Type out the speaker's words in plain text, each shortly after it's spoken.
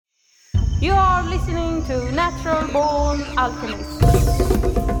You are listening to Natural Born Alchemist.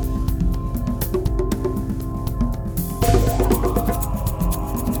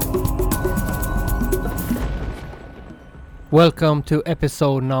 Welcome to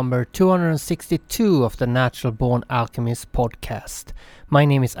episode number 262 of the Natural Born Alchemist podcast. My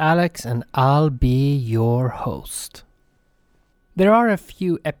name is Alex and I'll be your host. There are a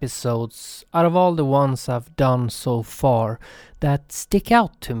few episodes out of all the ones I've done so far that stick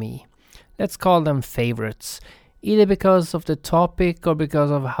out to me. Let's call them favorites, either because of the topic or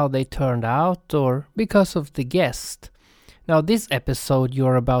because of how they turned out or because of the guest. Now this episode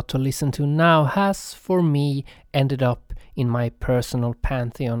you're about to listen to now has, for me, ended up in my personal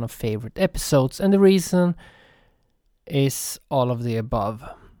pantheon of favorite episodes, and the reason is all of the above.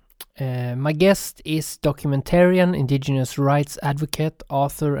 My guest is documentarian, indigenous rights advocate,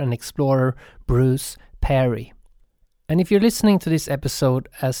 author and explorer Bruce Perry. And if you're listening to this episode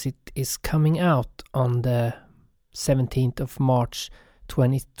as it is coming out on the 17th of March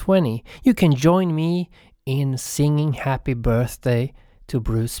 2020, you can join me in singing happy birthday to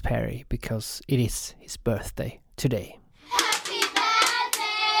Bruce Perry, because it is his birthday today. Happy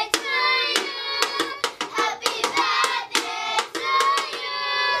birthday to you. Happy birthday to you.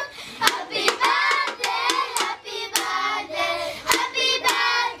 Happy birthday, happy birthday, happy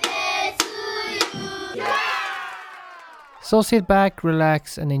birthday to you. So sit back,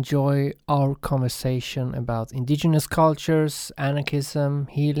 relax, and enjoy our conversation about indigenous cultures, anarchism,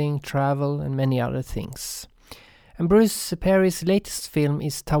 healing, travel, and many other things. And Bruce Perry's latest film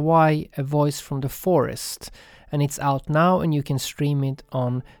is Tawai, A Voice from the Forest, and it's out now and you can stream it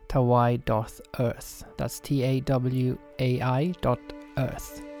on tawai.earth. That's TAWAI.earth.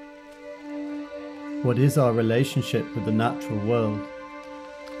 What is our relationship with the natural world?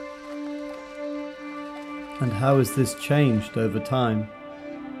 And how has this changed over time?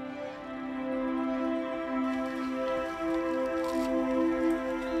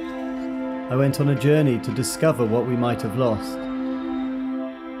 I went on a journey to discover what we might have lost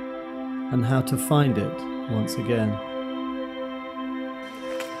and how to find it once again.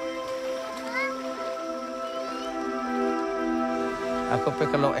 Aku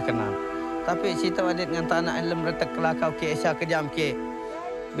pergi kalau kenal. Tapi cerita adik dengan tanah ilmu retak kelakau ke Asia kejam ke.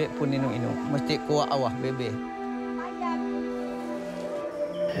 Bek pun inu mesti kuat awah bebe.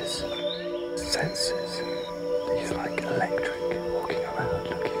 His senses, he's like electric, walking around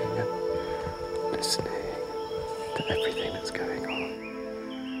looking and listening to everything that's going on.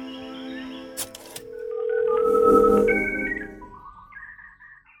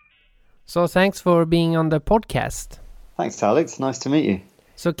 So thanks for being on the podcast. Thanks, Alex. Nice to meet you.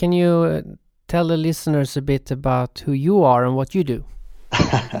 So can you tell the listeners a bit about who you are and what you do?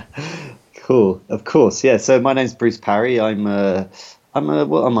 Cool. Of course. Yeah. So my name's Bruce Parry. I'm a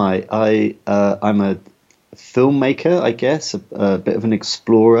what am I? I'm a filmmaker, I guess, a bit of an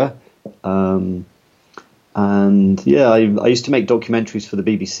explorer. And yeah, I used to make documentaries for the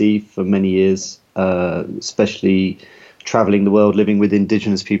BBC for many years, especially traveling the world, living with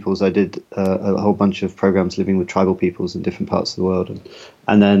indigenous peoples. I did a whole bunch of programs living with tribal peoples in different parts of the world,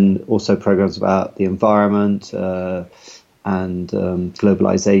 and then also programs about the environment and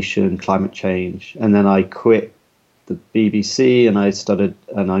globalization, climate change. And then I quit the BBC and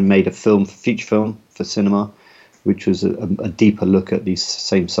I made a feature film for cinema, which was a deeper look at these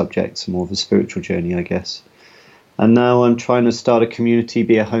same subjects, more of a spiritual journey, I guess. And now I'm trying to start a community,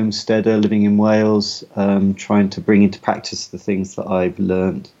 be a homesteader living in Wales, trying to bring into practice the things that I've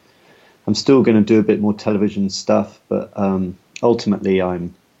learned. I'm still going to do a bit more television stuff, but ultimately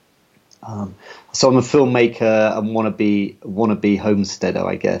I'm a filmmaker and wanna be homesteader,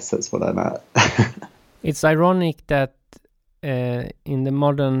 I guess. That's what I'm at. It's ironic that in the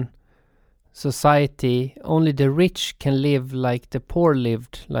modern society, only the rich can live like the poor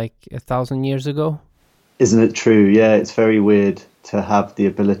lived like 1,000 years ago. Isn't it true? Yeah, it's very weird to have the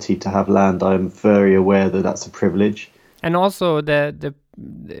ability to have land. I'm very aware that that's a privilege. And also the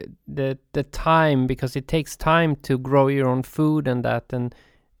time, because it takes time to grow your own food and that, and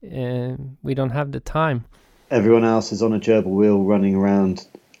we don't have the time. Everyone else is on a gerbil wheel running around,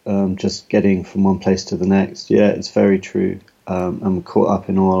 just getting from one place to the next. Yeah, it's very true. I'm caught up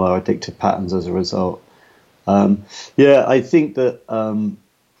in all our addictive patterns as a result. Yeah, I think that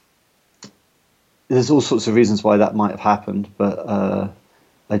there's all sorts of reasons why that might have happened, but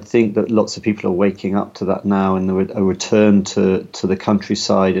I think that lots of people are waking up to that now, and a return to the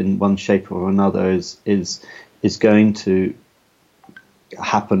countryside in one shape or another is going to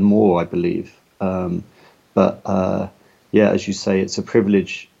happen more, I believe. But yeah, as you say, it's a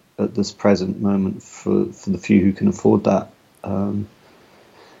privilege at this present moment for the few who can afford that.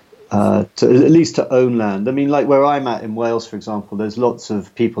 to at least to own land. I mean, like where I'm at in Wales, for example, there's lots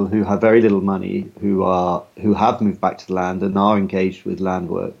of people who have very little money who have moved back to the land and are engaged with land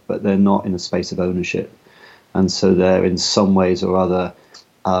work, but they're not in a space of ownership, and so they're in some ways or other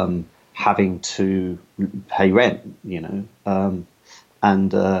having to pay rent, you know,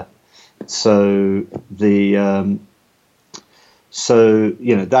 so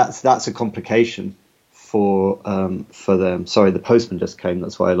you know that's a complication for them. Sorry, the postman just came.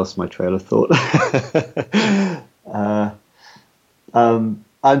 That's why I lost my trail of thought.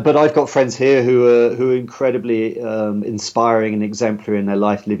 But I've got friends here who are incredibly inspiring and exemplary in their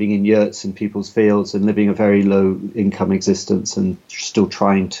life, living in yurts in people's fields and living a very low income existence, and still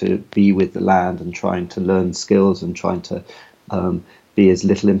trying to be with the land and trying to learn skills and trying to be as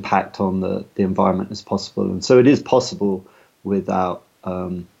little impact on the environment as possible. And so it is possible without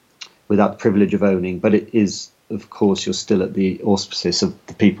the privilege of owning, but it is, of course, you're still at the auspices of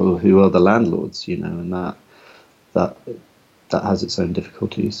the people who are the landlords, you know, and that has its own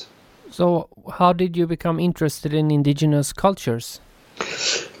difficulties. So how did you become interested in indigenous cultures?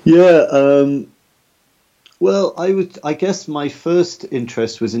 Yeah, well, I guess my first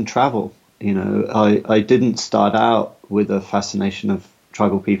interest was in travel. You know, I didn't start out with a fascination of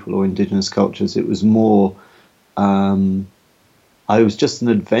tribal people or indigenous cultures. It was more, I was just an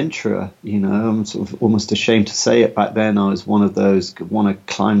adventurer, you know. I'm sort of almost ashamed to say it. Back then I was one of those want to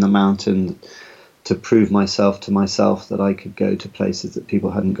climb the mountain to prove myself to myself that I could go to places that people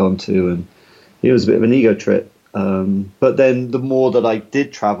hadn't gone to, and it was a bit of an ego trip. But then the more that I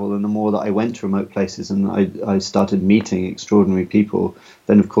did travel and the more that I went to remote places and I started meeting extraordinary people,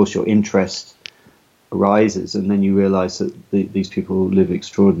 then of course your interest arises, and then you realize that these people live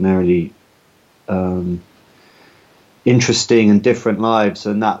extraordinarily interesting and different lives,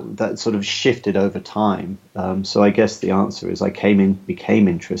 and that sort of shifted over time. So I guess the answer is I became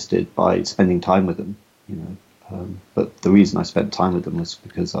interested by spending time with them, you know. But the reason I spent time with them was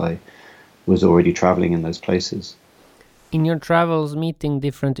because I was already traveling in those places. In your travels, meeting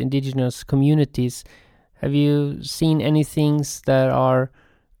different indigenous communities, have you seen any things that are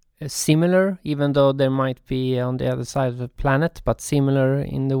similar, even though they might be on the other side of the planet, but similar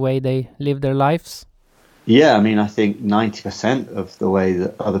in the way they live their lives? Yeah, I mean, I think 90% of the way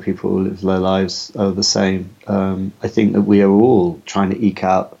that other people live their lives are the same. I think that we are all trying to eke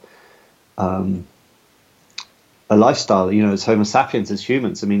out a lifestyle, you know, as Homo sapiens, as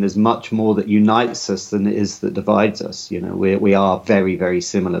humans. I mean, there's much more that unites us than it is that divides us. You know, we are very, very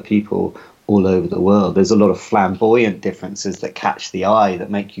similar people all over the world. There's a lot of flamboyant differences that catch the eye,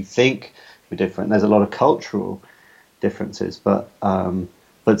 that make you think we're different. There's a lot of cultural differences, but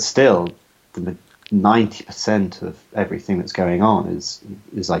still, the 90% of everything that's going on is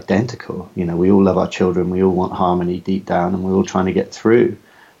identical. You know, we all love our children, we all want harmony deep down, and we're all trying to get through.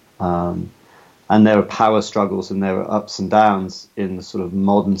 And there are power struggles and there are ups and downs in the sort of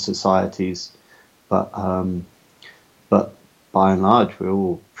modern societies, but by and large, we're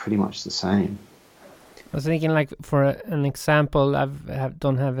all pretty much the same. I was thinking, like, for an example,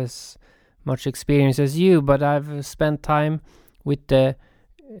 don't have as much experience as you, but I've spent time with the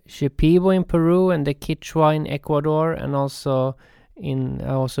Shipibo in Peru and the Quechua in Ecuador, and also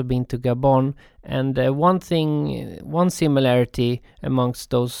been to Gabon. And one similarity amongst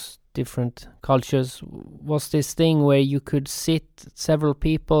those different cultures was this thing where you could sit several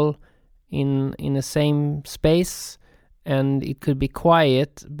people in the same space, and it could be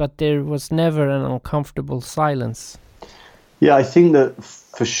quiet, but there was never an uncomfortable silence. Yeah, I think that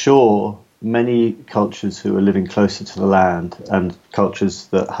for sure many cultures who are living closer to the land and cultures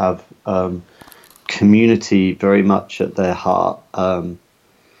that have community very much at their heart,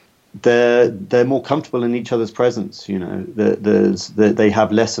 they're more comfortable in each other's presence. You know, they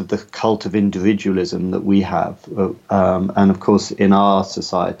have less of the cult of individualism that we have, and of course in our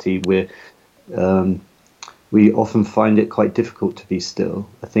society we often find it quite difficult to be still.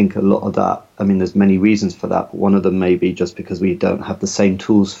 I think a lot of that, I mean, there's many reasons for that, but one of them may be just because we don't have the same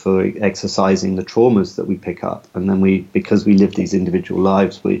tools for exercising the traumas that we pick up. And then because we live these individual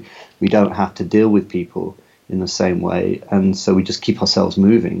lives, we don't have to deal with people in the same way. And so we just keep ourselves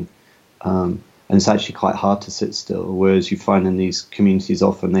moving. And it's actually quite hard to sit still, whereas you find in these communities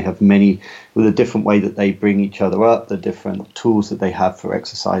often they have with a different way that they bring each other up, the different tools that they have for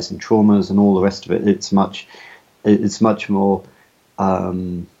exercising traumas and all the rest of it. It's much more,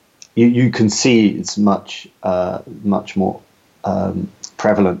 you can see it's much more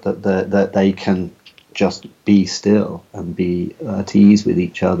prevalent that they can just be still and be at ease with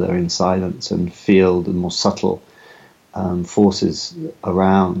each other in silence and feel the more subtle forces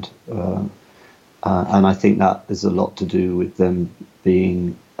around. And I think that is a lot to do with them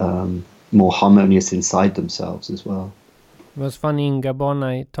being more harmonious inside themselves as well. It was funny in Gabon.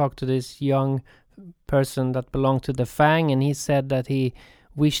 I talked to this young person that belonged to the Fang, and he said that he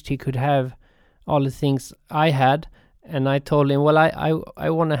wished he could have all the things I had, and I told him, well, I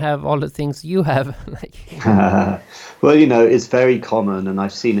want to have all the things you have. Well, you know, it's very common, and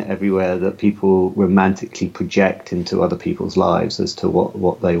I've seen it everywhere, that people romantically project into other people's lives as to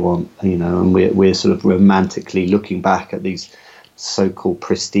what they want, you know, and we're sort of romantically looking back at these so-called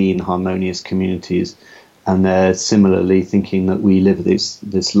pristine, harmonious communities, and they're similarly thinking that we live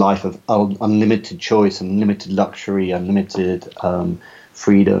this life of unlimited choice, unlimited luxury, unlimited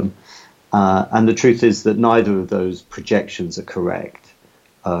freedom. And the truth is that neither of those projections are correct.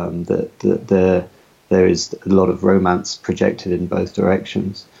 That there is a lot of romance projected in both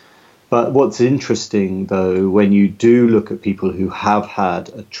directions. But what's interesting, though, when you do look at people who have had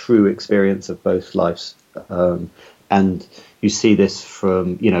a true experience of both lives, and you see this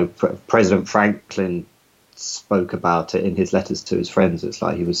from, you know, President Franklin spoke about it in his letters to his friends. It's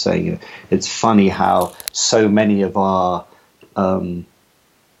like he was saying, it's funny how so many of our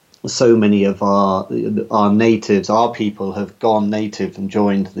natives, our people, have gone native and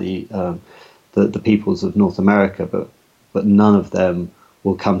joined the peoples of North America, but none of them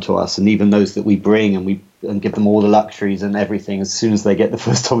will come to us. And even those that we bring and give them all the luxuries and everything, as soon as they get the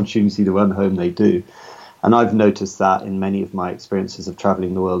first opportunity to run home, they do. And I've noticed that in many of my experiences of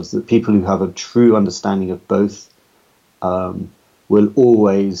traveling the world, is that people who have a true understanding of both will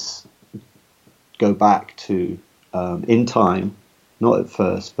always go back to, in time, not at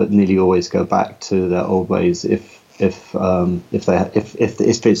first, but nearly always go back to their old ways if it's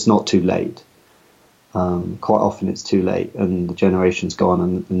not too late. Quite often it's too late and the generation's gone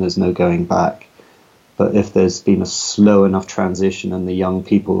and there's no going back. But if there's been a slow enough transition and the young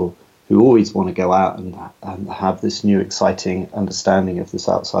people who always want to go out and have this new exciting understanding of this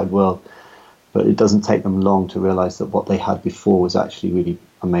outside world, but it doesn't take them long to realize that what they had before was actually really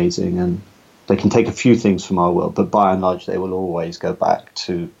amazing, and they can take a few things from our world, but by and large they will always go back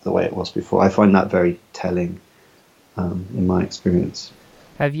to the way it was before. I find that very telling in my experience.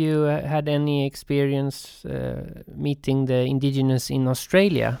 Have you had any experience meeting the indigenous in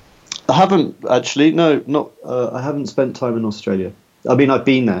Australia? I haven't actually. No, not. I haven't spent time in Australia. I mean, I've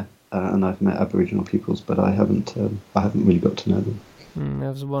been there and I've met Aboriginal peoples, but I haven't really got to know them. I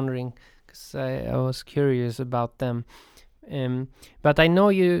was wondering because I was curious about them. But I know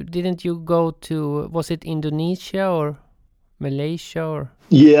you go to, was it Indonesia or Malaysia or?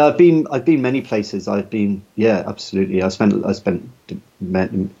 Yeah, I've been many places. Absolutely. I spent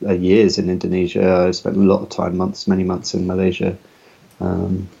years in Indonesia. I spent a lot of time, many months in Malaysia.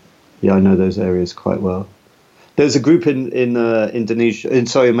 I know those areas quite well. There's a group in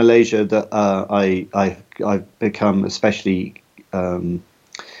Malaysia that I've become especially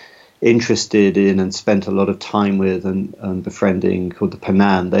interested in and spent a lot of time with and befriending, called the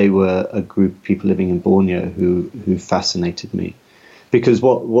Penan. They were a group of people living in Borneo who fascinated me, because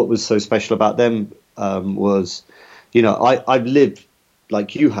what was so special about them was, you know, I've lived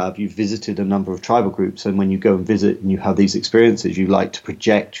like you have. You've visited a number of tribal groups, and when you go and visit and you have these experiences, you like to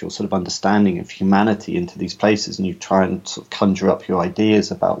project your sort of understanding of humanity into these places, and you try and sort of conjure up your ideas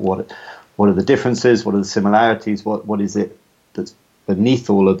about what are the differences, what are the similarities, what is it that's beneath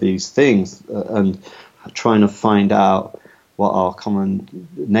all of these things, and trying to find out what our common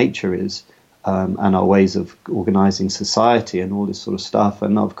nature is, and our ways of organizing society and all this sort of stuff.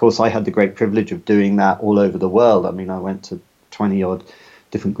 And of course I had the great privilege of doing that all over the world. I mean, I went to 20 odd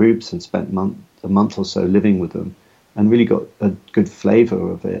different groups and spent a month or so living with them, and really got a good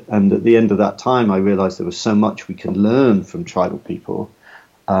flavor of it. And at the end of that time I realized there was so much we can learn from tribal people.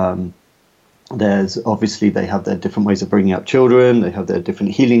 There's obviously, they have their different ways of bringing up children, they have their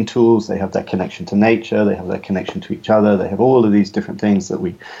different healing tools, they have their connection to nature, they have their connection to each other, they have all of these different things that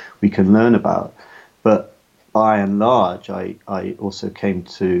we can learn about. But by and large, I also came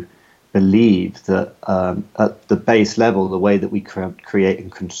to believe that at the base level, the way that we create and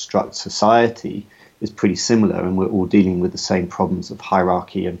construct society is pretty similar, and we're all dealing with the same problems of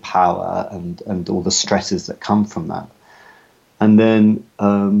hierarchy and power and all the stresses that come from that. And then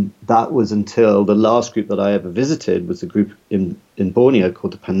that was until the last group that I ever visited was a group in Borneo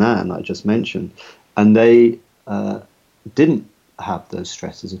called the Penan that I just mentioned. And they didn't have those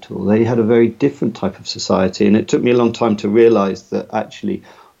stresses at all. They had a very different type of society. And it took me a long time to realize that actually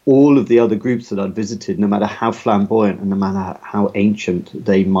all of the other groups that I'd visited, no matter how flamboyant and no matter how ancient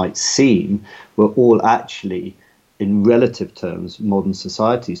they might seem, were all actually, in relative terms, modern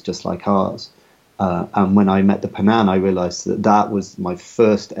societies just like ours. And when I met the Penan, I realized that was my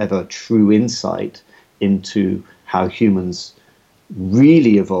first ever true insight into how humans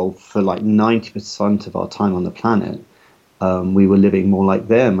really evolved for like 90% of our time on the planet, we were living more like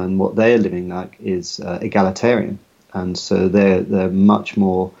them, and what they're living like is egalitarian, and so they're much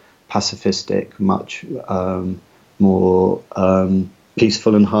more pacifistic, much more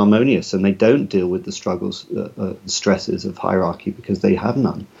peaceful and harmonious, and they don't deal with the struggles, stresses of hierarchy, because they have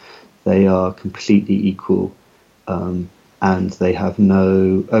none. They are completely equal, and they have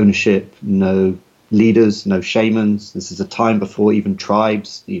no ownership, no leaders, no shamans. This is a time before even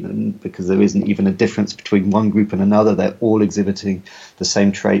tribes, because there isn't even a difference between one group and another. They're all exhibiting the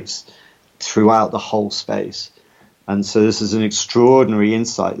same traits throughout the whole space. And so this is an extraordinary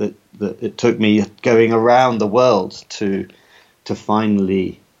insight that it took me going around the world to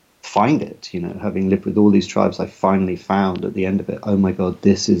finally find it. Having lived with all these tribes, I finally found at the end of it, oh my God,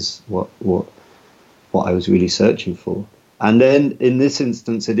 this is what I was really searching for. And then in this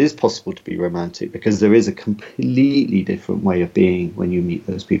instance, it is possible to be romantic, because there is a completely different way of being when you meet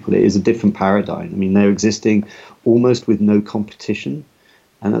those people. It is a different paradigm. I mean, they're existing almost with no competition,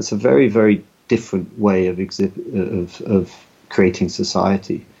 and that's a very, very different way of creating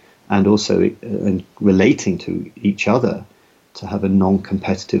society, and also and relating to each other, to have a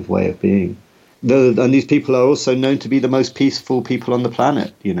non-competitive way of being. And these people are also known to be the most peaceful people on the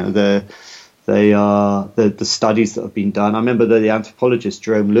planet. They are the studies that have been done. I remember the anthropologist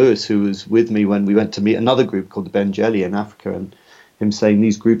Jerome Lewis, who was with me when we went to meet another group called the Benjeli in Africa, and him saying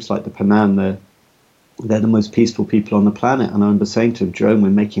these groups like the Panan, they're the most peaceful people on the planet. And I remember saying to him, Jerome, we're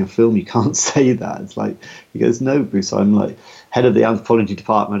making a film, you can't say that. It's like, he goes, no, Bruce, I'm like head of the anthropology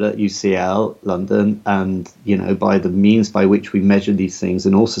department at UCL London, and by the means by which we measure these things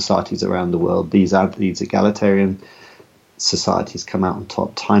in all societies around the world, these egalitarian societies come out on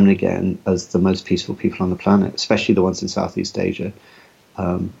top time and again as the most peaceful people on the planet, especially the ones in Southeast Asia.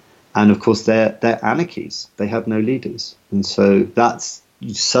 And of course, they're anarchies. They have no leaders. And so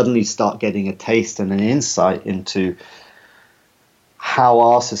you suddenly start getting a taste and an insight into how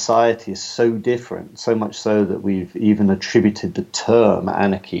our society is so different, so much so that we've even attributed the term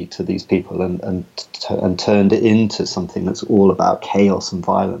anarchy to these people and turned it into something that's all about chaos and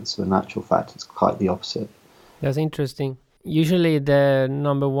violence, when in actual fact it's quite the opposite. That's interesting. Usually the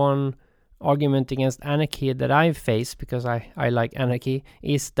number one argument against anarchy that I've faced, because I like anarchy,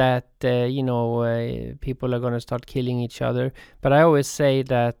 is that people are going to start killing each other. But I always say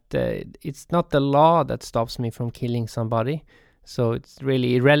that it's not the law that stops me from killing somebody, so it's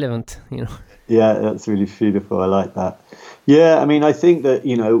really irrelevant. Yeah, that's really beautiful. I like that. Yeah, I mean, I think that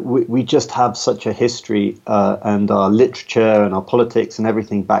we just have such a history, and our literature and our politics and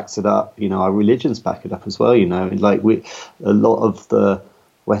everything backs it up. Our religions back it up as well. Like a lot of the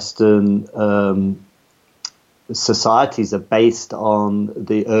Western societies are based on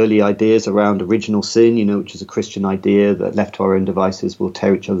the early ideas around original sin, which is a Christian idea that left to our own devices will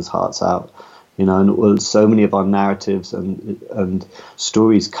tear each other's hearts out. And so many of our narratives and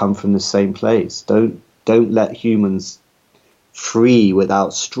stories come from the same place. Don't let humans free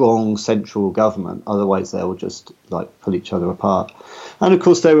without strong central government, otherwise they will just pull each other apart. And of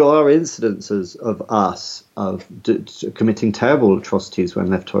course there are incidences of us committing terrible atrocities when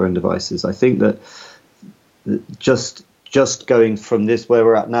left to our own devices. I think that just going from this where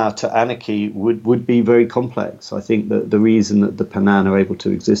we're at now to anarchy would be very complex. I think that the reason that the Panan are able to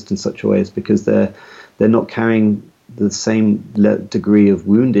exist in such a way is because they're not carrying the same degree of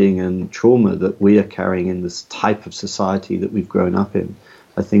wounding and trauma that we are carrying in this type of society that we've grown up in.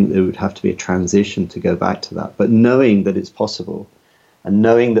 I think there would have to be a transition to go back to that. But knowing that it's possible, and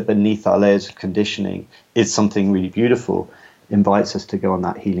knowing that beneath our layers of conditioning is something really beautiful, invites us to go on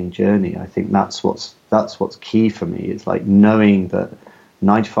that healing journey. I think that's what's key for me. It's like knowing that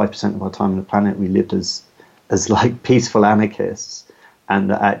 95% of our time on the planet we lived as like peaceful anarchists, and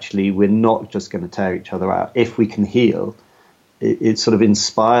that actually we're not just going to tear each other out. If we can heal, it sort of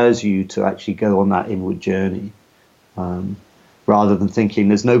inspires you to actually go on that inward journey, rather than thinking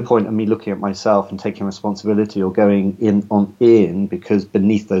there's no point in me looking at myself and taking responsibility or going in because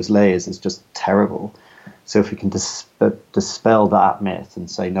beneath those layers is just terrible. So if we can dispel that myth and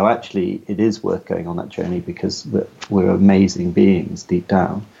say, no, actually it is worth going on that journey because we're amazing beings deep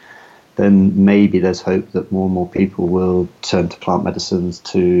down, then maybe there's hope that more and more people will turn to plant medicines,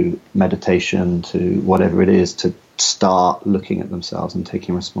 to meditation, to whatever it is, to start looking at themselves and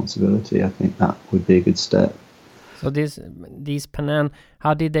taking responsibility. I think that would be a good step. So these Panan,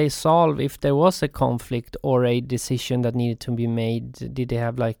 how did they solve if there was a conflict or a decision that needed to be made? Did they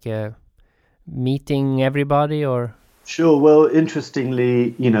have like a meeting everybody or? Sure. Well,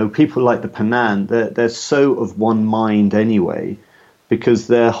 interestingly, people like the Panan, they're so of one mind anyway, because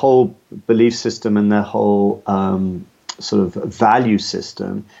their whole belief system and their whole sort of value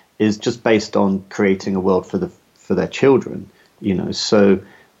system is just based on creating a world for their children, you know. So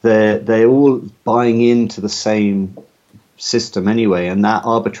they're all buying into the same system anyway, and that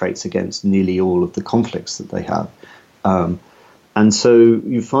arbitrates against nearly all of the conflicts that they have. And so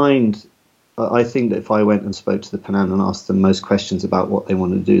you find, I think that if I went and spoke to the Panan and asked them most questions about what they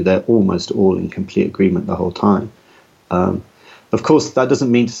want to do, they're almost all in complete agreement the whole time. Of course, that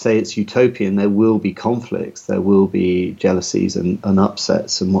doesn't mean to say it's utopian. There will be conflicts, there will be jealousies and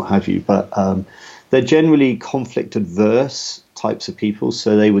upsets and what have you, but they're generally conflict adverse types of people,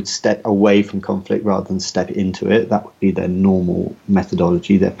 so they would step away from conflict rather than step into it. That would be their normal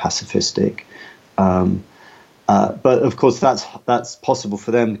methodology. They're pacifistic. But of course, that's possible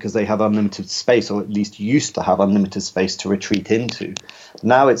for them because they have unlimited space, or at least used to have unlimited space to retreat into.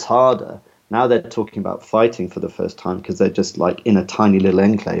 Now it's harder. Now they're talking about fighting for the first time because they're just like in a tiny little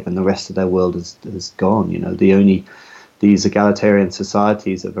enclave, and the rest of their world is gone. You know, these egalitarian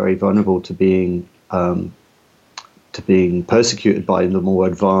societies are very vulnerable to being persecuted by the more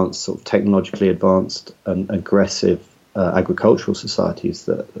advanced, sort of technologically advanced and aggressive agricultural societies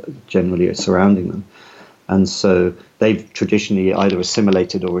that generally are surrounding them. And so they've traditionally either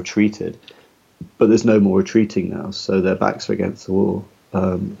assimilated or retreated, but there's no more retreating now. So their backs are against the wall.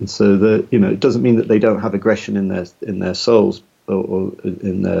 And so it doesn't mean that they don't have aggression in their souls or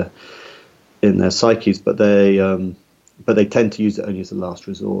in their psyches, but they tend to use it only as a last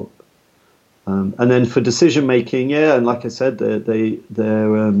resort. And then for decision making, and like I said,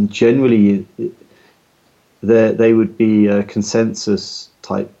 they're generally they would be a consensus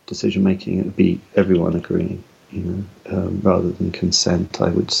type decision making. It would be everyone agreeing, rather than consent, I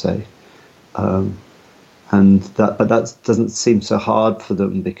would say. But that doesn't seem so hard for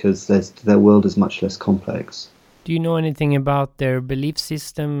them because their world is much less complex. Do you know anything about their belief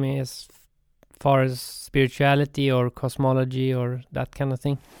system as far as spirituality or cosmology or that kind of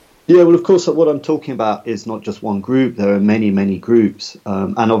thing? Yeah, well, of course, what I'm talking about is not just one group. There are many, many groups.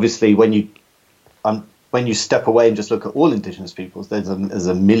 And obviously, when you step away and just look at all indigenous peoples, there's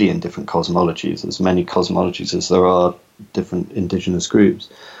a million different cosmologies, as many cosmologies as there are different indigenous groups.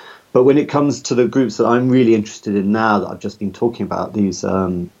 But when it comes to the groups that I'm really interested in now, that I've just been talking about, these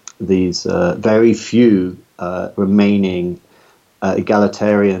very few remaining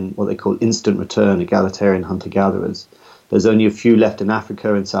egalitarian, what they call instant return egalitarian hunter-gatherers. There's only a few left in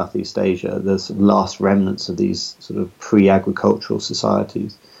Africa and Southeast Asia. There's last remnants of these sort of pre-agricultural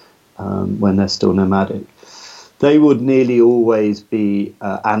societies when they're still nomadic. They would nearly always be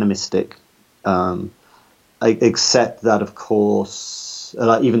animistic, except that, of course,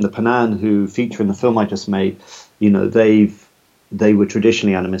 like even the Panan who feature in the film I just made, they were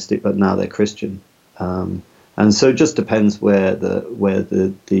traditionally animistic, but now they're Christian. And so it just depends where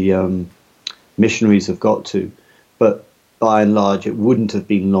the missionaries have got to. But by and large, it wouldn't have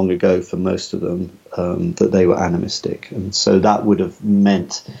been long ago for most of them that they were animistic. And so that would have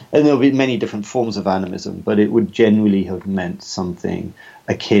meant, and there'll be many different forms of animism, but it would generally have meant something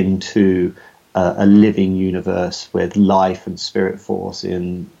akin to a living universe with life and spirit force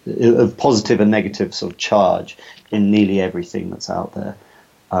of positive and negative sort of charge in nearly everything that's out there.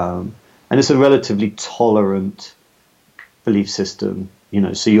 And it's a relatively tolerant belief system.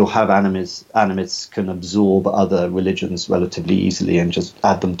 So you'll have animists can absorb other religions relatively easily and just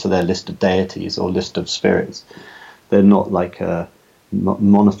add them to their list of deities or list of spirits. They're not like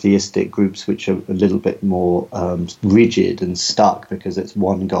monotheistic groups which are a little bit more rigid and stuck because it's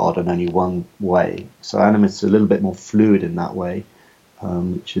one god and only one way. So animists are a little bit more fluid in that way,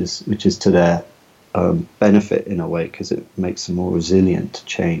 which is to their benefit in a way because it makes them more resilient to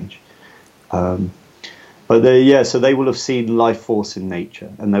change. But so they will have seen life force in nature,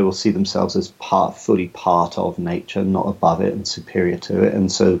 and they will see themselves as fully part of nature, not above it and superior to it.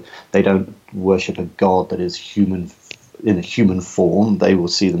 And so they don't worship a god that is human in a human form. They will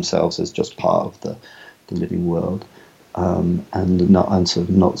see themselves as just part of the living world, and not sort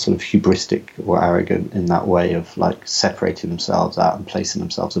of hubristic or arrogant in that way of like separating themselves out and placing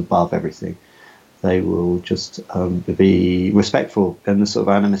themselves above everything. They will just be respectful, and the sort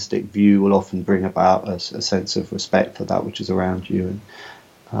of animistic view will often bring about a sense of respect for that which is around you,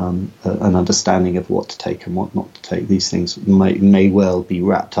 and an understanding of what to take and what not to take. These things may well be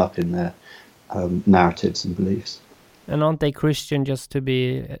wrapped up in their narratives and beliefs. And aren't they Christian just to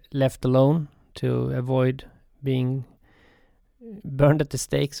be left alone, to avoid being burned at the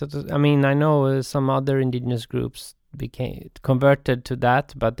stake? I mean, I know some other indigenous groups became converted to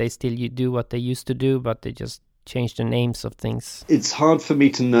that, but they still do what they used to do, but they just changed the names of things. It's hard for me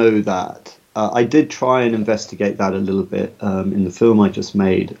to know that. I did try and investigate that a little bit in the film I just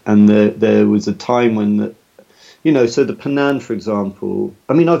made, and there was a time when so the Panan, for example,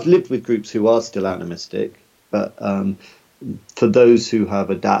 I mean, I've lived with groups who are still animistic, but for those who have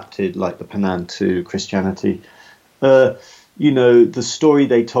adapted, like the Panan, to Christianity, the story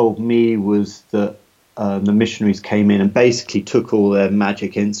they told me was that the missionaries came in and basically took all their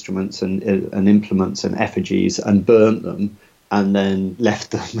magic instruments and implements and effigies and burnt them, and then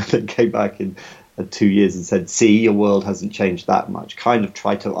left them, and then came back in 2 years and said, "See, your world hasn't changed that much." Kind of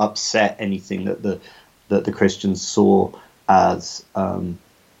try to upset anything that the Christians saw as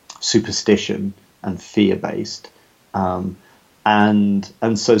superstition and fear based, and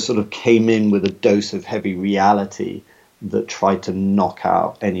so sort of came in with a dose of heavy reality that tried to knock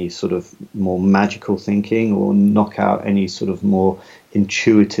out any sort of more magical thinking or knock out any sort of more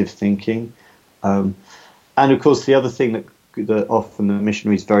intuitive thinking. And of course, the other thing that often the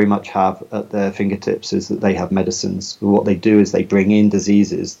missionaries very much have at their fingertips is that they have medicines. What they do is they bring in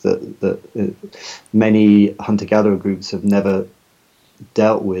diseases that many hunter-gatherer groups have never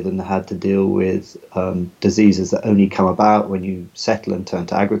dealt with and had to deal with, diseases that only come about when you settle and turn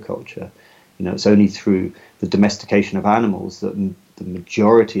to agriculture. It's only through the domestication of animals that the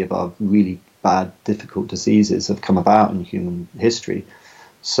majority of our really bad, difficult diseases have come about in human history.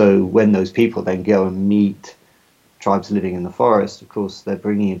 So when those people then go and meet tribes living in the forest, of course, they're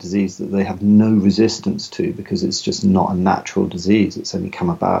bringing a disease that they have no resistance to, because it's just not a natural disease. It's only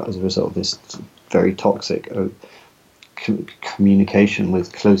come about as a result of this very toxic communication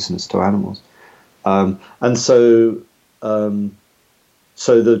with closeness to animals.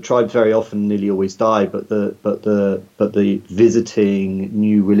 So the tribes very often nearly always die, but the visiting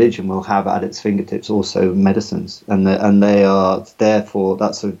new religion will have at its fingertips also medicines, and they are therefore,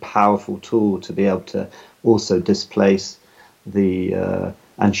 that's a powerful tool to be able to also displace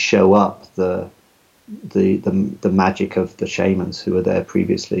and show up the magic of the shamans who were there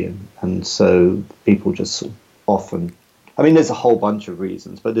previously, and so people just often, I mean, there's a whole bunch of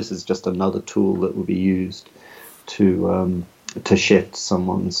reasons, but this is just another tool that will be used to shift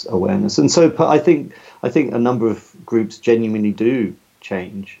someone's awareness. And so I think a number of groups genuinely do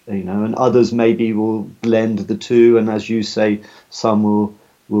change, and others maybe will blend the two, and as you say, some will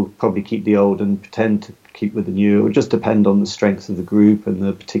probably keep the old and pretend to keep with the new. It will just depend on the strength of the group and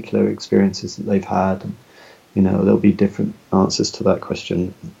the particular experiences that they've had, and there'll be different answers to that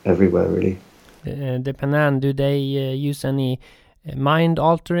question everywhere, really. The Panan, do they use any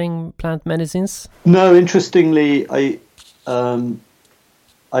mind-altering plant medicines? No, interestingly, I don't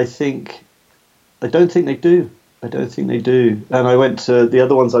think they do. And I went to the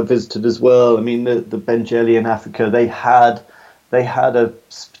other ones I visited as well. I mean, the Benjeli in Africa, they had a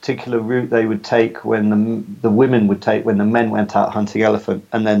particular route they would take when the women would take when the men went out hunting elephant,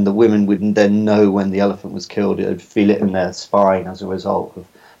 and then the women would then know when the elephant was killed. It would feel it in their spine as a result of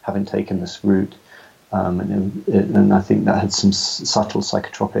having taken this route. And I think that had some subtle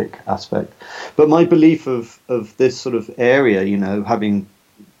psychotropic aspect. But my belief of this sort of area, having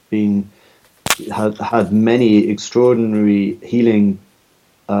had many extraordinary healing,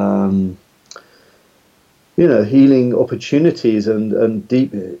 healing opportunities and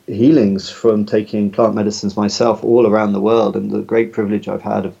deep healings from taking plant medicines myself all around the world, and the great privilege I've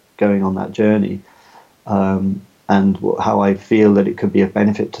had of going on that journey, and how I feel that it could be of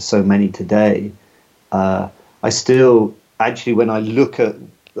benefit to so many today. I still, actually, when I look at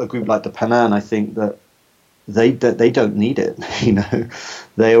a group like the Panan, I think that they don't need it.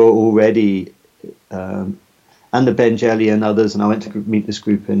 They are already, and the Benjeli and others. And I went to meet this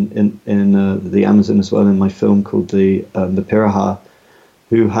group in the Amazon as well in my film called the Piraha,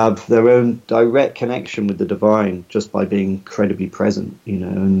 who have their own direct connection with the divine just by being incredibly present.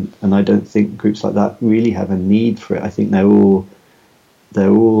 And I don't think groups like that really have a need for it. I think they're all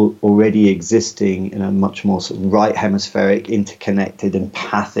already existing in a much more sort of right hemispheric, interconnected,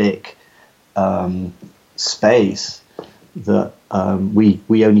 empathic space that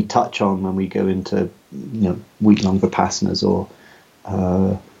we only touch on when we go into week-long vipassanas or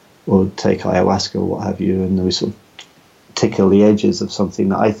take ayahuasca or what have you, and we sort of tickle the edges of something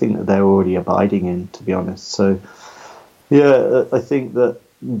that I think that they're already abiding in, to be honest. So yeah, I think that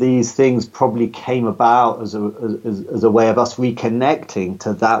these things probably came about as a way of us reconnecting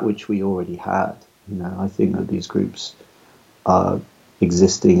to that which we already had. I think that these groups are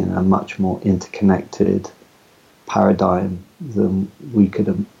existing in a much more interconnected paradigm than we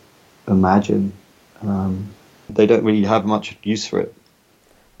could imagine. They don't really have much use for it.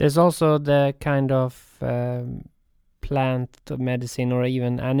 There's also the kind of plant medicine or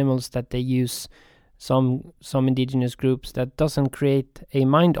even animals that they use, some indigenous groups, that doesn't create a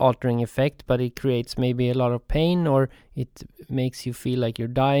mind-altering effect, but it creates maybe a lot of pain, or it makes you feel like you're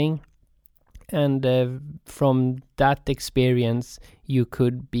dying. and from that experience you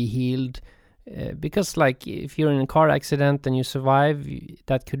could be healed, because like if you're in a car accident and you survive,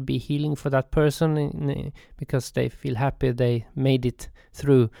 that could be healing for that person, because they feel happy they made it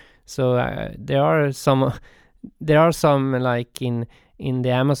through. So there are some like in the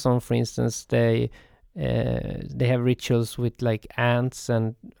Amazon, for instance, they have rituals with like ants,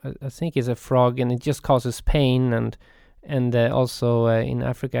 and I think it's a frog, and it just causes pain, and also in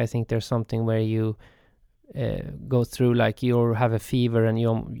Africa I think there's something where you go through, like you have a fever and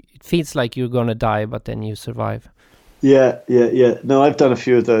it feels like you're gonna die, but then you survive. Yeah. No, I've done a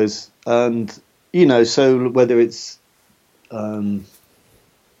few of those, and so whether it's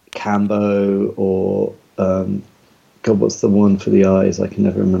Cambo or God, what's the one for the eyes? I can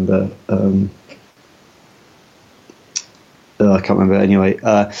never remember. I can't remember anyway.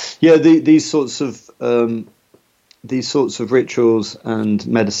 These sorts of rituals and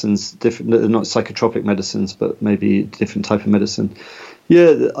medicines, different, not psychotropic medicines, but maybe different type of medicine.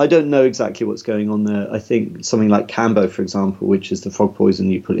 Yeah, I don't know exactly what's going on there. I think something like Cambo, for example, which is the frog poison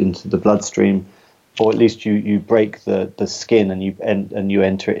you put into the bloodstream, or at least you break the skin and you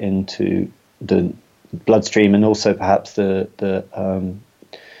enter it into the bloodstream, and also perhaps the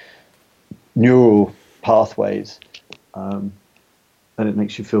neural pathways. And it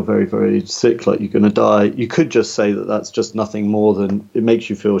makes you feel very, very sick, like you're going to die. You could just say that that's just nothing more than it makes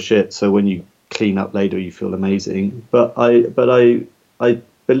you feel shit. So when you clean up later, you feel amazing. But I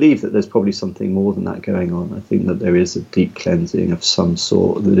believe that there's probably something more than that going on. I think that there is a deep cleansing of some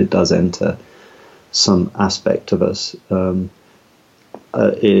sort, that it does enter some aspect of us in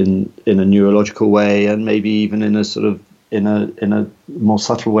a neurological way, and maybe even in a sort of in a more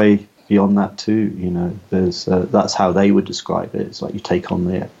subtle way. Beyond that too, there's that's how they would describe it. It's like you take on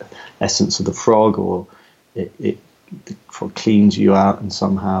the essence of the frog, or the frog cleans you out and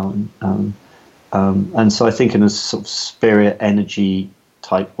somehow, and so I think in a sort of spirit energy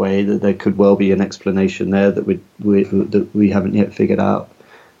type way that there could well be an explanation there that we haven't yet figured out,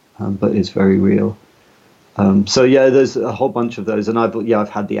 but is very real. So yeah, there's a whole bunch of those, and I've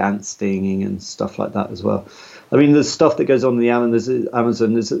had the ant stinging and stuff like that as well. I mean, the stuff that goes on in the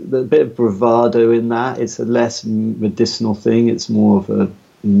Amazon, there's a bit of bravado in that. It's a less medicinal thing. It's more of a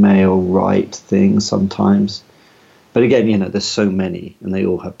male right thing sometimes. But again, there's so many, and they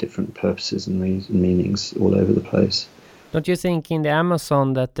all have different purposes and meanings all over the place. Don't you think in the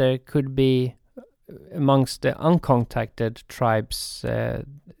Amazon that there could be, amongst the uncontacted tribes, the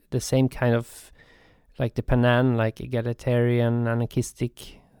same kind of, like the Panan, like egalitarian,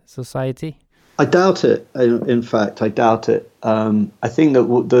 anarchistic society? I doubt it. In fact, I doubt it. I think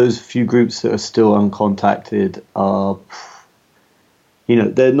that those few groups that are still uncontacted are,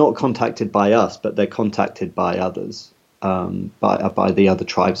 they're not contacted by us, but they're contacted by others, by the other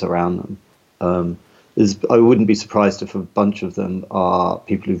tribes around them. I wouldn't be surprised if a bunch of them are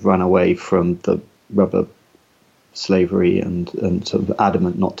people who've run away from the rubber slavery and sort of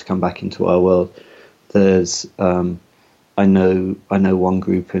adamant not to come back into our world. There's, I know one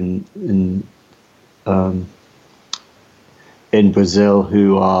group in Brazil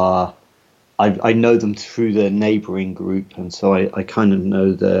who are, I know them through their neighboring group, and so I kind of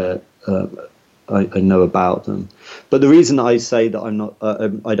know I know about them. But the reason I say that I'm not,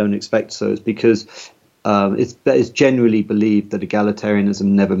 I don't expect so, is because it's generally believed that egalitarianism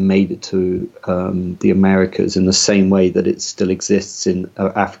never made it to the Americas in the same way that it still exists in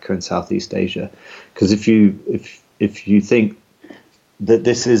Africa and Southeast Asia. Because if you think that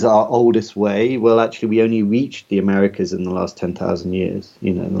this is our oldest way, well, actually, we only reached the Americas in the last 10,000 years,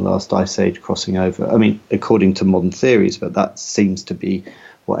 in the last ice age crossing over. I mean, according to modern theories, but that seems to be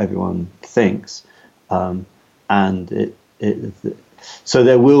what everyone thinks. So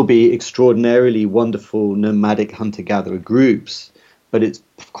there will be extraordinarily wonderful nomadic hunter-gatherer groups, but it's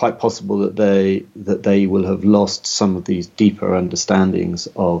quite possible that they will have lost some of these deeper understandings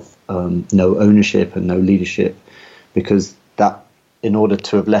of no ownership and no leadership, because that, in order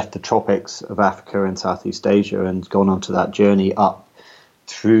to have left the tropics of Africa and Southeast Asia and gone onto that journey up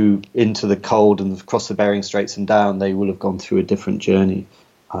through into the cold and across the Bering Straits and down, they will have gone through a different journey.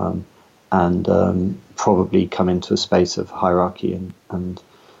 And probably come into a space of hierarchy and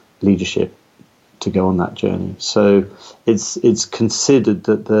leadership to go on that journey. So it's considered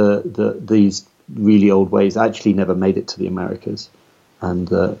that these really old ways actually never made it to the Americas.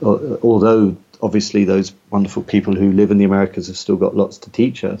 And although obviously those wonderful people who live in the Americas have still got lots to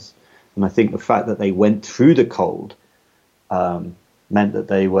teach us, and I think the fact that they went through the cold meant that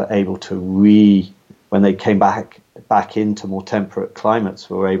they were able to when they came back back into more temperate climates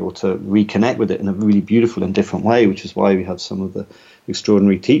were able to reconnect with it in a really beautiful and different way, which is why we have some of the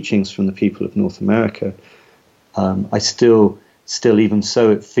extraordinary teachings from the people of North America. I still, even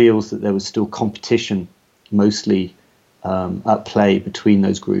so, it feels that there was still competition, mostly at play between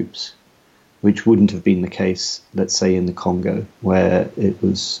those groups, which wouldn't have been the case, let's say, in the Congo, where it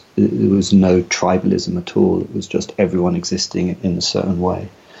was no tribalism at all. It was just everyone existing in a certain way.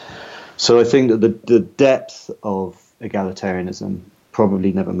 So I think that the depth of egalitarianism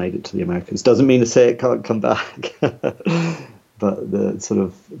probably never made it to the Americas. Doesn't mean to say it can't come back, but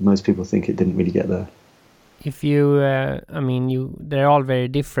most people think it didn't really get there. If you, they're all very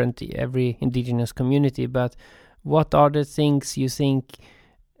different, every indigenous community, but what are the things you think,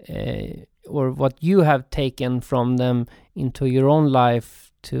 or what you have taken from them into your own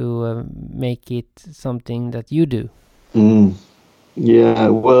life to make it something that you do? Yeah,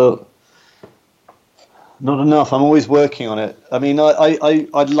 well, not enough. I'm always working on it. I mean,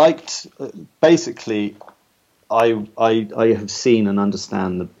 I'd liked, basically, I have seen and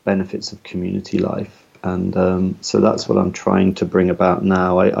understand the benefits of community life. And so that's what I'm trying to bring about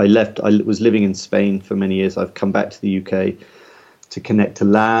now. I was living in Spain for many years. I've come back to the UK to connect to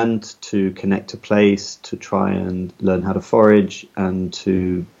land, to connect to place, to try and learn how to forage and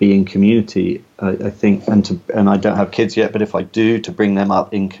to be in community. I think, and I don't have kids yet, but if I do, to bring them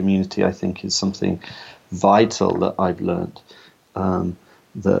up in community, I think is something vital that I've learned,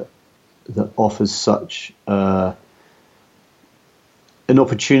 that offers such an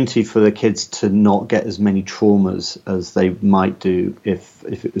opportunity for the kids to not get as many traumas as they might do if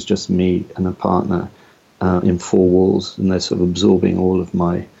it was just me and a partner in four walls, and they're sort of absorbing all of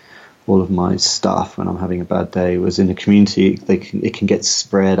my stuff when I'm having a bad day. Whereas in the community, it can get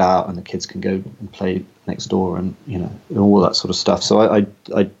spread out, and the kids can go and play next door, and all that sort of stuff. So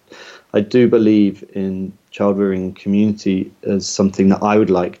I do believe in child rearing community as something that I would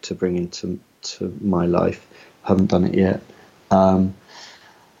like to bring into my life. I haven't done it yet. And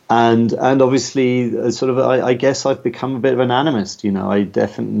obviously, I guess I've become a bit of an animist. I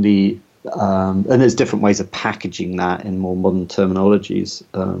definitely, and there's different ways of packaging that in more modern terminologies,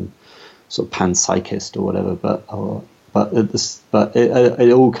 sort of panpsychist or whatever. But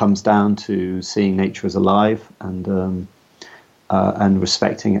it all comes down to seeing nature as alive and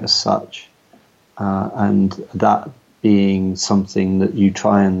respecting it as such, and that being something that you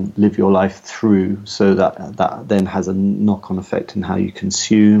try and live your life through, so that then has a knock-on effect in how you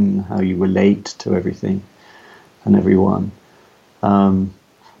consume, how you relate to everything and everyone. And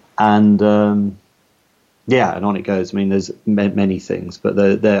on it goes. I mean, there's many things, but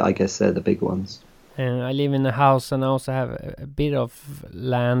I guess they're the big ones. And I live in a house, and I also have a bit of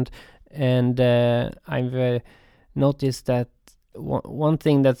land, and I've noticed that one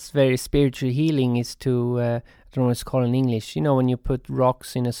thing that's very spiritually healing is to I don't know what it's called in English. When you put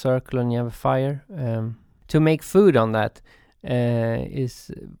rocks in a circle and you have a fire, to make food on that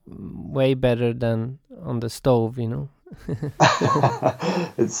is way better than on the stove.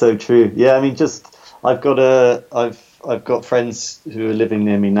 It's so true. Yeah, I mean, I've got friends who are living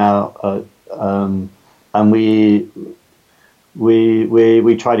near me now, and we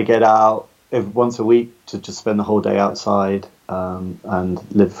try to get out once a week to just spend the whole day outside. And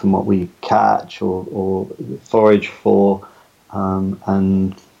live from what we catch or forage for,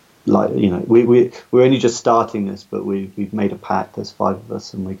 and we're only just starting this, but we've made a pact. There's 5 of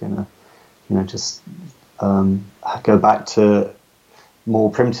us, and we're gonna just go back to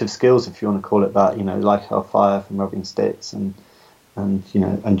more primitive skills, if you want to call it that. Like our fire from rubbing sticks, and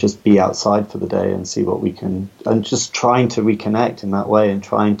just be outside for the day and see what we can, and just trying to reconnect in that way, and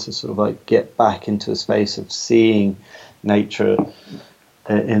trying to sort of like get back into a space of seeing nature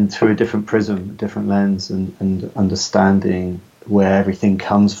through a different prism, different lens, and understanding where everything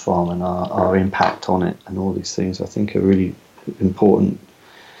comes from and our impact on it, and all these things I think are really important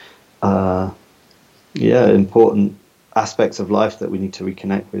important aspects of life that we need to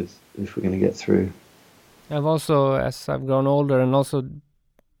reconnect with if we're going to get through. I've also, as I've grown older, and also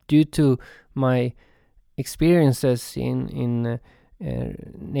due to my experiences in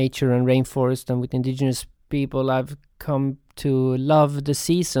nature and rainforest and with indigenous people, I've come to love the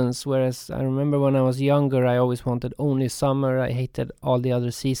seasons, whereas I remember when I was younger, I always wanted only summer. I hated all the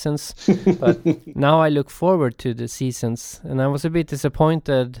other seasons. But now I look forward to the seasons, and I was a bit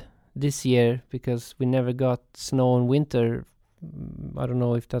disappointed this year because we never got snow in winter. I don't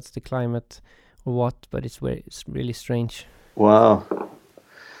know if that's the climate or what, but it's really strange. Wow.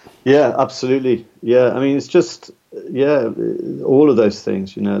 Yeah, absolutely. Yeah, I mean, it's just all of those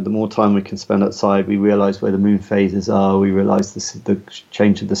things. You know, the more time we can spend outside, we realise where the moon phases are. We realise the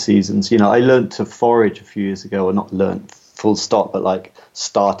change of the seasons. You know, I learned to forage a few years ago, or not learnt full stop, but like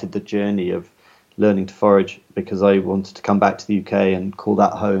started the journey of learning to forage because I wanted to come back to the UK and call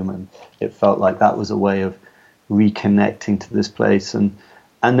that home, and it felt like that was a way of reconnecting to this place, and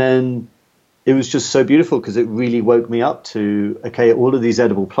then it was just so beautiful because it really woke me up to, okay, all of these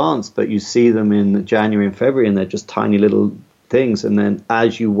edible plants, but you see them in January and February and they're just tiny little things, and then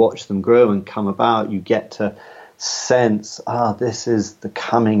as you watch them grow and come about, you get to sense, this is the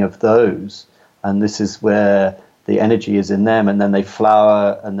coming of those, and this is where the energy is in them, and then they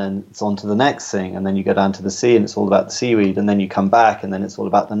flower, and then it's on to the next thing, and then you go down to the sea and it's all about the seaweed, and then you come back and then it's all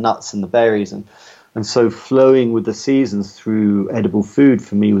about the nuts and the berries, and so flowing with the seasons through edible food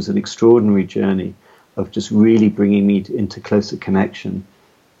for me was an extraordinary journey of just really bringing me into closer connection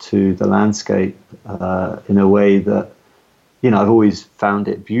to the landscape in a way that, you know, I've always found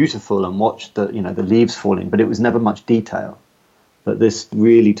it beautiful and watched the leaves falling, but it was never much detail. But this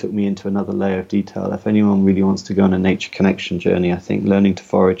really took me into another layer of detail. If anyone really wants to go on a nature connection journey, I think learning to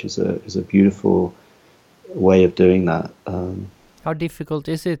forage is a beautiful way of doing that. How difficult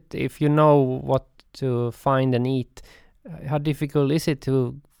is it if you know what to find and eat? How difficult is it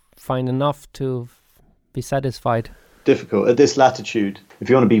to find enough to be satisfied? Difficult at this latitude. If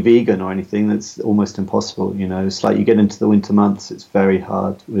you want to be vegan or anything, that's almost impossible. You know, it's like you get into the winter months, it's very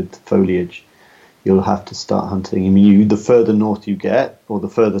hard with foliage. You'll have to start hunting. I mean, the further north you get, or the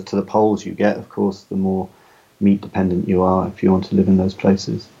further to the poles you get, of course, the more meat dependent you are if you want to live in those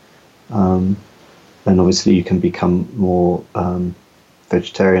places. Then obviously you can become more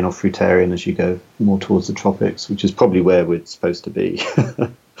vegetarian or fruitarian as you go more towards the tropics, which is probably where we're supposed to be.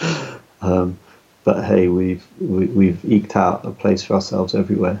 But hey, we've eked out a place for ourselves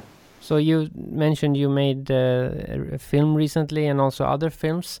everywhere. So you mentioned you made a film recently and also other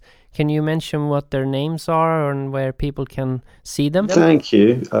films. Can you mention what their names are and where people can see them? Thank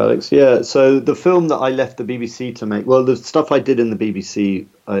you, Alex. Yeah, so the film that I left the BBC to make, well, the stuff I did in the BBC,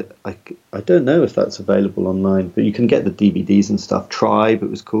 I don't know if that's available online, but you can get the DVDs and stuff. Tribe, it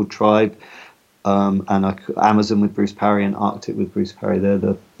was called Tribe, and Amazon with Bruce Parry and Arctic with Bruce Parry, they're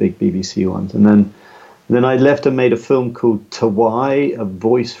the big BBC ones. And then I left and made a film called Tawai, A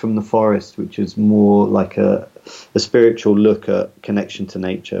Voice from the Forest, which is more like a spiritual look at connection to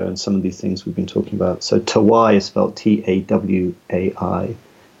nature and some of these things we've been talking about. So Tawai is spelled Tawai, Tawai.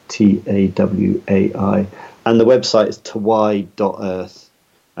 And the website is tawai.earth,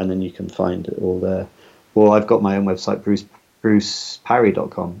 and then you can find it all there. Well, I've got my own website,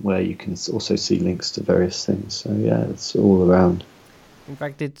 bruceparry.com, where you can also see links to various things. So yeah, it's all around. In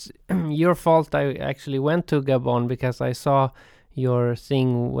fact, it's your fault I actually went to Gabon because I saw your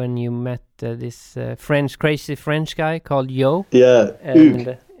thing when you met this crazy French guy called Yo. Yeah,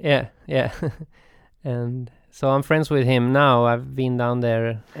 and yeah. And so I'm friends with him now. I've been down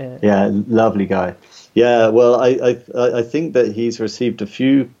there. Yeah, lovely guy. Yeah, well, I think that he's received a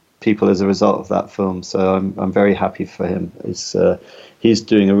few people as a result of that film, so I'm very happy for him. He's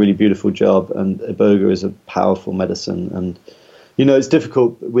doing a really beautiful job, and iboga is a powerful medicine. And you know, it's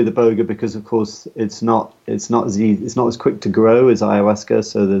difficult with iboga because, of course, it's not as easy, it's not as quick to grow as ayahuasca.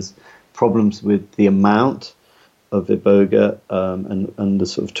 So there's problems with the amount of iboga, and the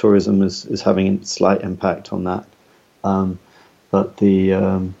sort of tourism is having a slight impact on that. But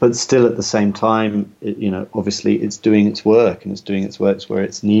still, at the same time, obviously, it's doing its work, and it's doing its work where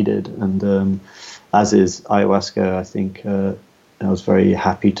it's needed. And as is ayahuasca, I think I was very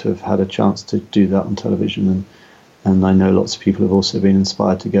happy to have had a chance to do that on television, and I know lots of people have also been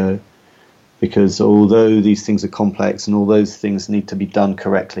inspired to go, because although these things are complex and all those things need to be done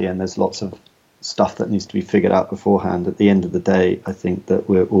correctly, and there's lots of stuff that needs to be figured out beforehand, at the end of the day, I think that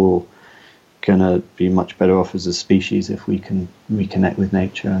we're all going to be much better off as a species if we can reconnect with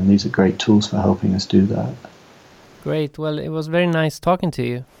nature, and these are great tools for helping us do that. Great. Well, it was very nice talking to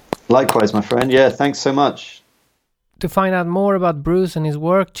you. Likewise, my friend. Yeah, thanks so much. To find out more about Bruce and his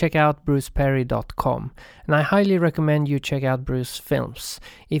work, check out bruceparry.com. And I highly recommend you check out Bruce's films.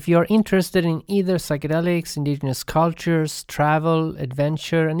 If you're interested in either psychedelics, indigenous cultures, travel,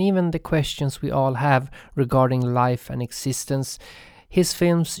 adventure, and even the questions we all have regarding life and existence, his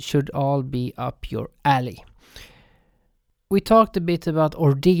films should all be up your alley. We talked a bit about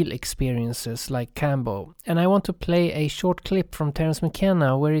ordeal experiences like Kambo, and I want to play a short clip from Terence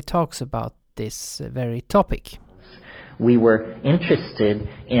McKenna where he talks about this very topic. We were interested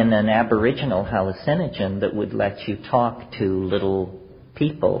in an aboriginal hallucinogen that would let you talk to little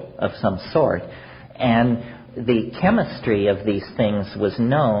people of some sort. And the chemistry of these things was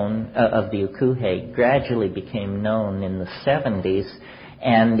known, of the ukuhe, gradually became known in the 70s,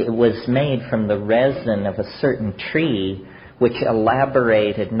 and it was made from the resin of a certain tree which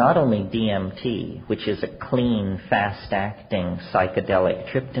elaborated not only DMT, which is a clean, fast-acting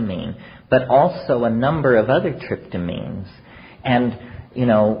psychedelic tryptamine, but also a number of other tryptamines. And, you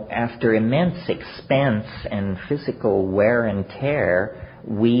know, after immense expense and physical wear and tear,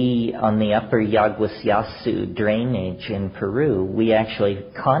 we, on the upper Yaguasyasu drainage in Peru, we actually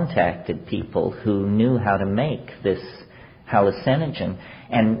contacted people who knew how to make this hallucinogen.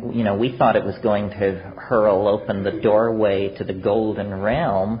 And, you know, we thought it was going to hurl open the doorway to the golden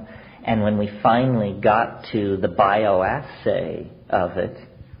realm. And when we finally got to the bioassay of it,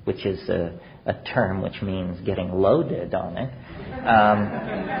 which is a term which means getting loaded on it,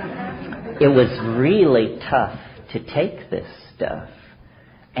 it was really tough to take this stuff.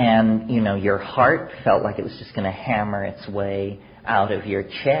 And, you know, your heart felt like it was just going to hammer its way out of your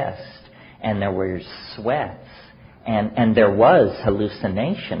chest. And there were sweats. And there was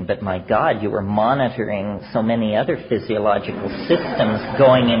hallucination. But, my God, you were monitoring so many other physiological systems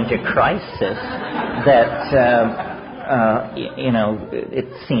going into crisis that, you know, it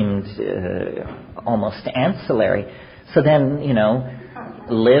seemed almost ancillary. So then, you know,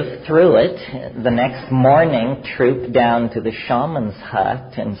 lived through it. The next morning, troop down to the shaman's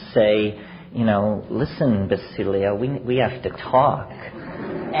hut and say, you know, listen, Basilio, we have to talk.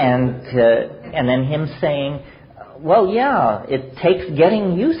 And then him saying, well, yeah, it takes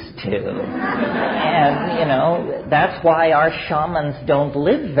getting used to. And, you know, that's why our shamans don't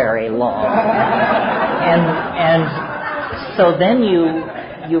live very long. And so then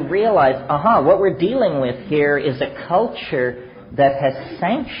you realize, what we're dealing with here is a culture that has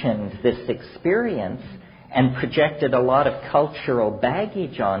sanctioned this experience and projected a lot of cultural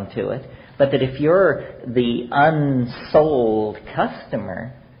baggage onto it, but that if you're the unsold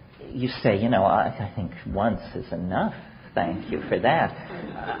customer, you say, you know, I think once is enough, thank you for that.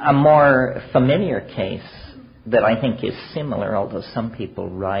 A more familiar case that I think is similar, although some people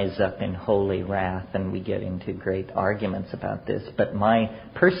rise up in holy wrath and we get into great arguments about this, but my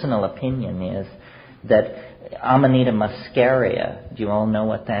personal opinion is that Amanita muscaria, do you all know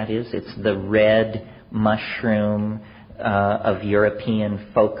what that is? It's the red mushroom of European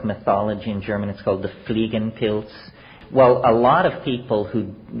folk mythology. In German it's called the Fliegenpilz. Well, a lot of people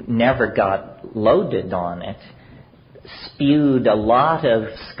who never got loaded on it spewed a lot of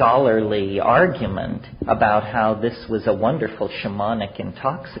scholarly argument about how this was a wonderful shamanic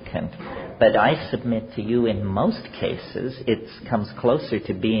intoxicant. But I submit to you, in most cases, it comes closer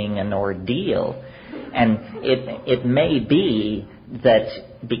to being an ordeal. And it may be that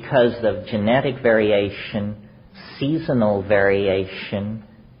because of genetic variation, seasonal variation,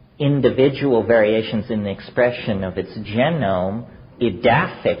 individual variations in the expression of its genome,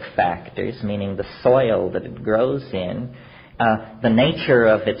 edaphic factors, meaning the soil that it grows in, the nature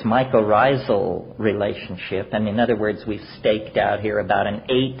of its mycorrhizal relationship, and in other words, we've staked out here about an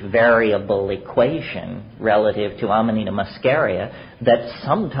 8-variable equation relative to Amanita muscaria, that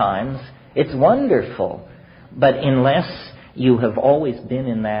sometimes it's wonderful. But unless you have always been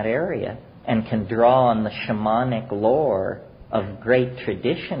in that area and can draw on the shamanic lore of great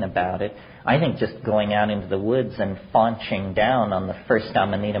tradition about it, I think just going out into the woods and faunching down on the first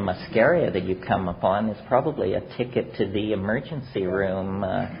Amanita muscaria that you come upon is probably a ticket to the emergency room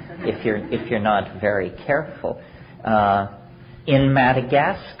if you're not very careful. In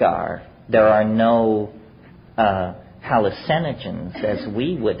Madagascar, there are no hallucinogens as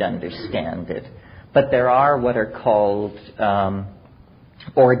we would understand it, but there are what are called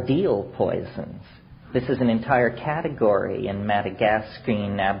ordeal poisons. This is an entire category in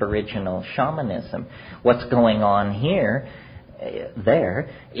Madagascan Aboriginal shamanism. What's going on here, there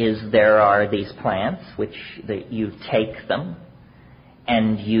are these plants which you take them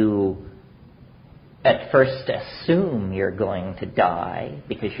and you at first assume you're going to die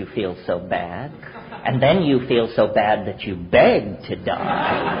because you feel so bad, and then you feel so bad that you beg to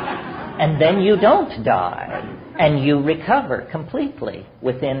die, and then you don't die. And you recover completely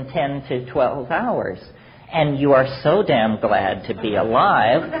within 10 to 12 hours. And you are so damn glad to be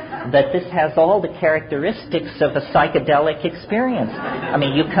alive that this has all the characteristics of a psychedelic experience. I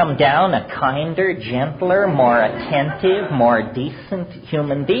mean, you come down a kinder, gentler, more attentive, more decent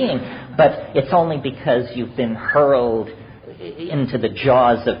human being. But it's only because you've been hurled into the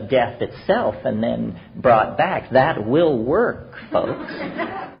jaws of death itself and then brought back. That will work, folks.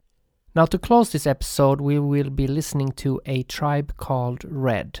 Now, to close this episode, we will be listening to A Tribe Called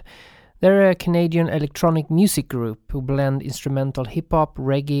Red. They're a Canadian electronic music group who blend instrumental hip-hop,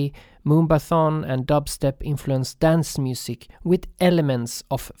 reggae, moombathon and dubstep-influenced dance music with elements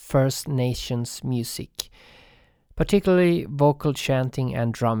of First Nations music, particularly vocal chanting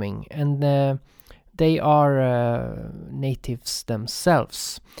and drumming, and they are natives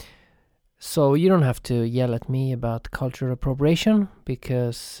themselves. So you don't have to yell at me about cultural appropriation,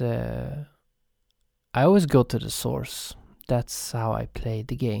 because I always go to the source. That's how I play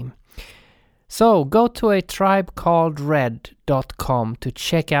the game. So go to a tribecalledred.com to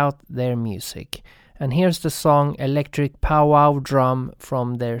check out their music. And here's the song Electric Powwow Drum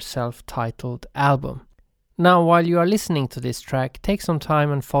from their self-titled album. Now, while you are listening to this track, take some time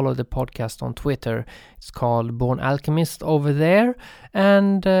and follow the podcast on Twitter. It's called Born Alchemist over there.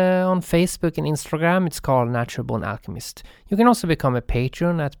 And on Facebook and Instagram, it's called Natural Born Alchemist. You can also become a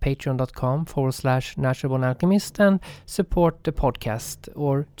patron at patreon.com/Natural Born Alchemist and support the podcast,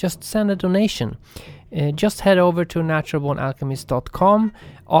 or just send a donation. Just head over to naturalbornalchemist.com.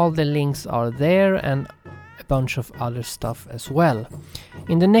 All the links are there, and a bunch of other stuff as well.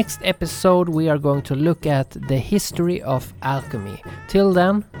 In the next episode, we are going to look at the history of alchemy. Till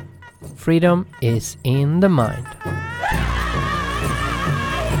then, freedom is in the mind.